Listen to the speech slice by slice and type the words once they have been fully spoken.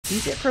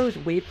Djay Pro's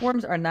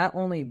waveforms are not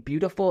only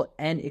beautiful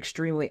and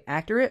extremely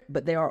accurate,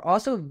 but they are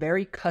also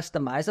very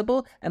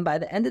customizable. And by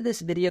the end of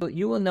this video,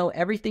 you will know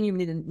everything you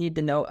need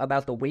to know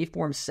about the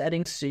waveform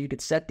settings so you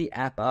could set the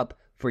app up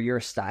for your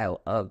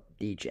style of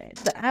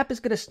DJing. The app is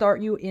going to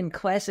start you in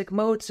classic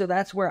mode, so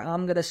that's where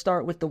I'm going to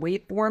start with the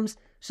waveforms.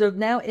 So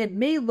now it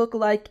may look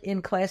like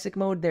in classic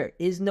mode there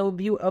is no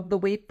view of the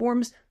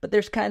waveforms, but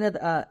there's kind of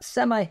a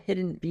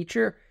semi-hidden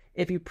feature.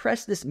 If you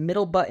press this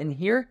middle button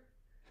here,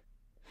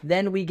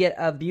 then we get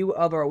a view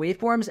of our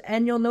waveforms,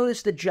 and you'll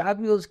notice the jog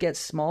wheels get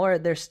smaller.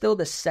 They're still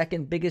the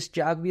second biggest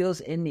jog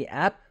wheels in the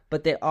app,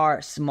 but they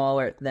are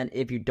smaller than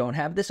if you don't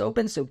have this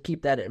open, so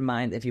keep that in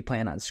mind if you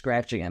plan on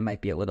scratching. It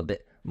might be a little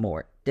bit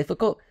more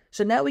difficult.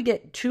 So now we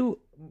get two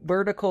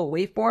vertical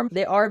waveforms.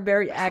 They are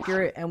very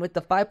accurate, and with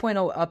the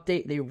 5.0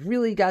 update, they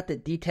really got the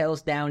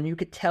details down. You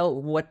could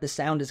tell what the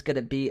sound is going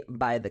to be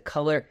by the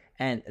color,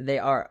 and they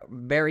are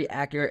very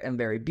accurate and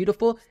very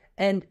beautiful.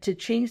 And to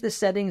change the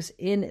settings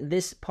in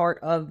this part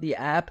of the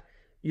app,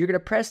 you're going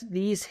to press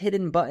these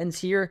hidden buttons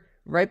here,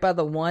 right by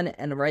the 1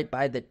 and right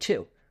by the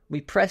 2. We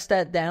press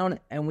that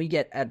down and we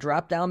get a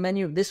drop-down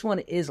menu. This one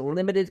is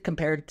limited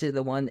compared to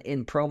the one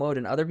in Pro mode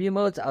and other view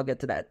modes. I'll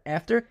get to that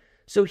after.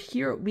 So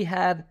here we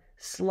have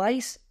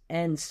slice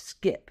and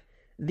skip.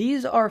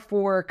 These are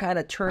for kind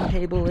of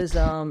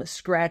turntablism,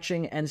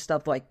 scratching, and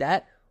stuff like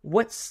that.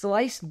 What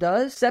slice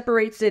does,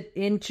 separates it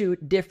into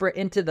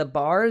the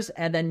bars,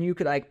 and then you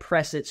could like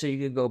press it so you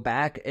could go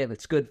back if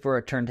it's good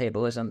for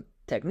turntablism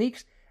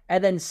techniques.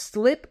 And then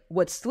slip,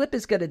 what slip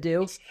is going to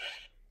do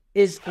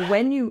is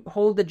when you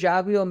hold the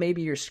jog wheel,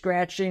 maybe you're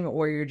scratching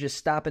or you're just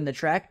stopping the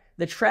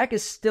track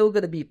is still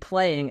going to be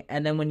playing,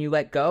 and then when you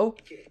let go,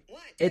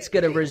 it's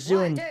going to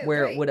resume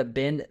where it would have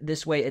been.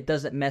 This way it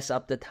doesn't mess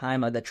up the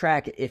time of the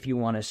track if you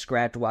want to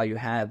scratch while you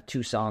have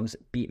two songs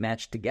beat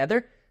matched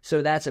together.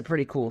 So that's a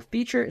pretty cool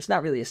feature. It's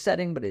not really a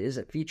setting, but it is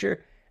a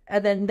feature.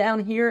 And then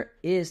down here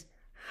is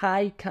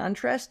high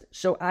contrast.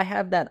 So I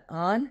have that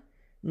on.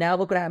 Now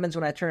look what happens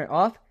when I turn it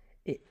off.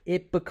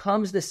 It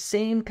becomes the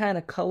same kind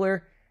of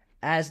color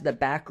as the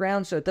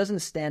background, so it doesn't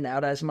stand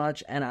out as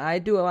much. And I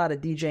do a lot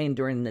of DJing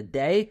during the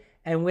day,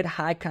 and with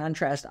high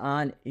contrast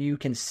on, you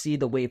can see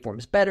the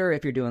waveforms better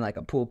if you're doing like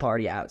a pool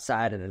party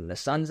outside and then the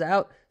sun's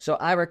out. So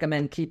I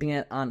recommend keeping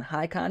it on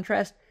high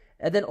contrast.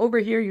 And then over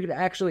here, you can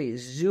actually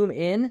zoom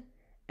in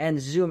and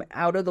zoom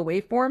out of the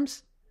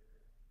waveforms.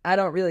 I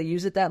don't really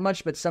use it that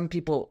much, but some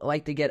people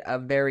like to get a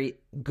very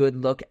good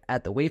look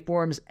at the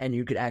waveforms, and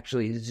you could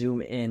actually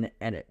zoom in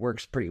and it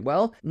works pretty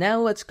well.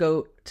 Now let's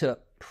go to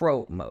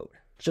Pro mode.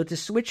 So to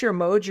switch your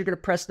modes, you're going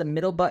to press the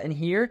middle button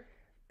here,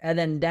 and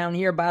then down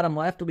here, bottom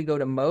left, we go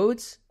to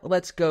modes.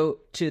 Let's go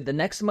to the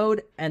next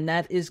mode, and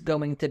that is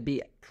going to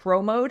be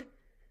Pro mode.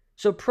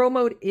 So Pro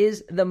mode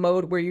is the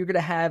mode where you're going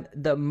to have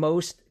the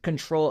most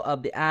control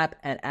of the app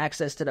and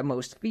access to the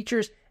most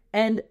features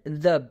and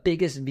the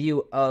biggest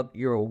view of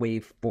your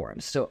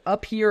waveforms. So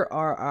up here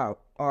are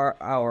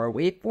our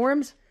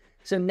waveforms.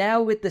 So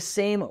now with the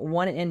same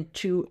 1 and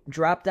 2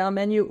 drop-down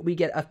menu, we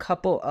get a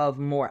couple of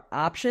more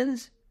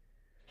options.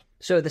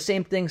 So the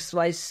same thing,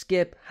 slice,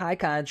 skip, high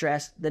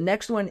contrast. The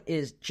next one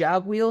is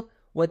jog wheel.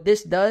 What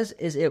this does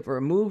is it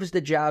removes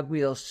the jog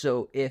wheel.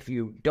 So if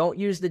you don't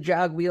use the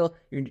jog wheel,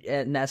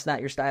 and that's not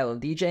your style of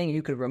DJing,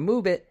 you could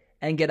remove it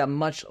and get a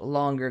much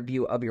longer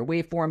view of your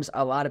waveforms.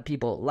 A lot of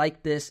people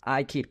like this.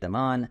 I keep them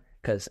on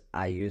because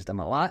I use them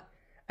a lot.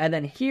 And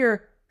then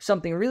here,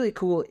 something really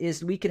cool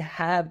is we could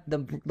have the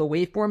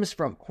waveforms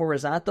from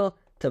horizontal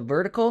to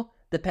vertical.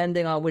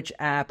 Depending on which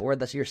app or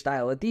your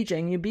style of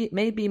DJing, you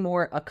may be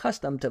more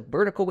accustomed to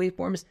vertical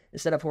waveforms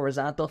instead of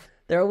horizontal.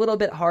 They're a little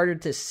bit harder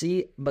to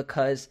see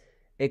because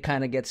it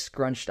kind of gets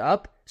scrunched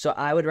up. So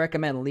I would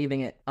recommend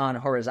leaving it on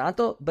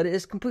horizontal, but it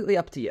is completely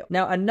up to you.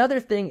 Now, another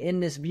thing in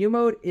this view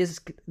mode is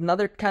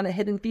another kind of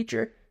hidden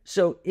feature.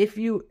 So if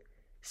you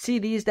see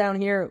these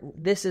down here,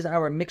 this is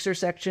our mixer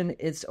section.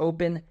 It's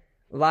open,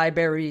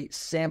 library,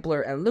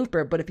 sampler, and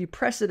looper. But if you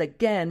press it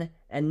again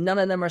and none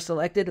of them are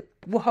selected,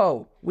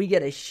 whoa, we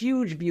get a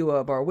huge view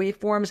of our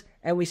waveforms,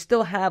 and we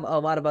still have a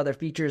lot of other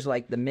features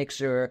like the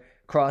mixer,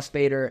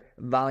 crossfader,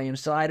 volume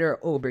slider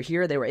over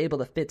here. They were able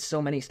to fit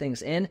so many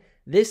things in.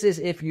 This is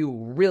if you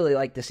really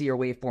like to see your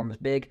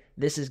waveforms big.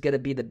 This is going to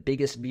be the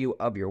biggest view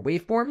of your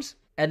waveforms.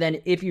 And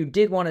then if you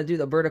did want to do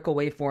the vertical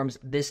waveforms,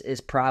 this is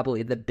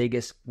probably the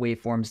biggest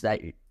waveforms that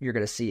you're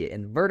going to see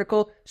in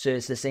vertical. So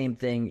it's the same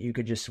thing. You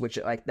could just switch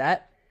it like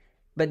that.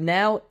 But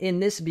now in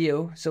this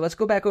view, so let's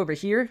go back over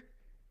here.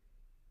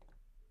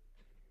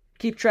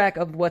 Keep track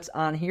of what's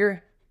on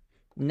here.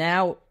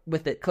 Now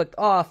with it clicked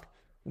off,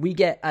 we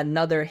get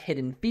another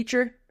hidden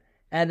feature.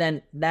 And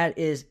then that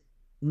is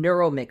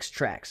neural mix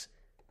tracks.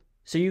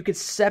 So you could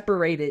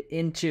separate it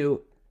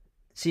into,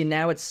 see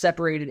now it's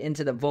separated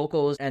into the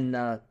vocals and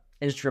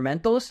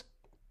instrumentals.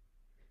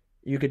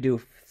 You could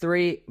do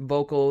 3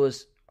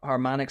 vocals,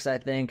 harmonics, I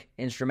think,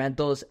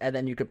 instrumentals, and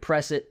then you could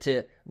press it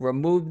to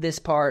remove this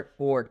part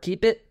or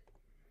keep it.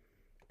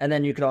 And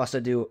then you could also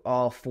do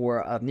all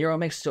 4 of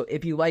NeuroMix. So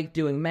if you like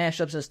doing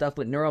mashups and stuff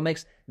with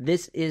NeuroMix,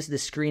 this is the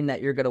screen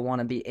that you're going to want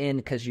to be in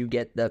because you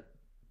get the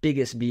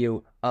biggest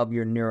view of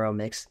your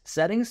NeuroMix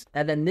settings.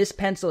 And then this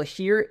pencil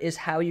here is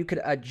how you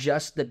could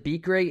adjust the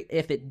beat rate.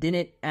 If it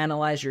didn't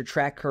analyze your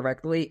track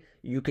correctly,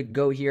 you could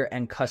go here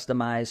and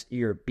customize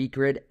your beat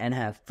grid and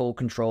have full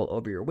control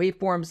over your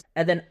waveforms.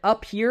 And then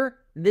up here,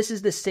 this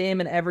is the same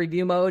in every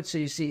view mode. So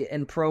you see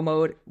in Pro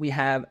mode, we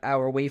have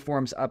our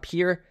waveforms up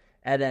here.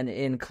 And then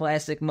in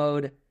classic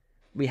mode,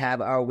 we have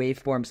our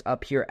waveforms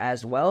up here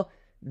as well.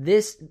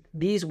 These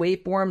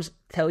waveforms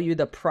tell you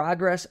the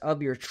progress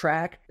of your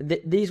track.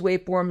 These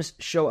waveforms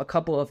show a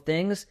couple of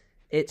things.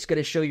 It's going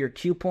to show your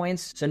cue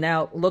points. So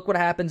now look what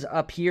happens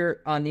up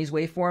here on these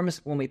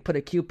waveforms. When we put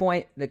a cue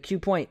point, the cue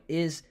point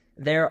is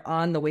there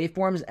on the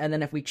waveforms. And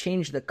then if we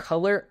change the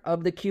color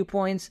of the cue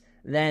points,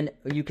 then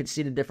you can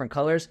see the different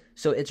colors.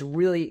 So it's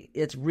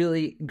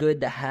really good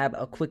to have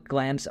a quick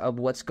glance of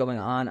what's going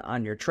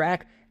on your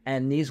track.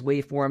 And these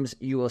waveforms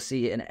you will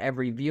see in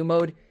every view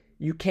mode.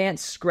 You can't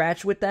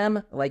scratch with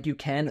them like you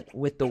can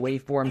with the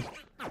waveforms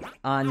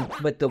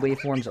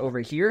over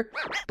here,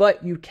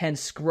 but you can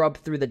scrub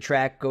through the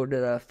track, go to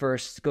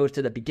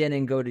the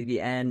beginning, go to the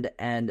end,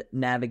 and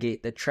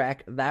navigate the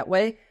track that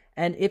way.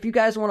 And if you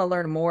guys want to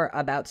learn more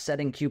about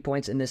setting cue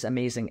points in this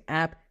amazing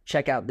app,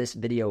 check out this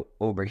video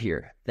over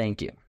here. Thank you.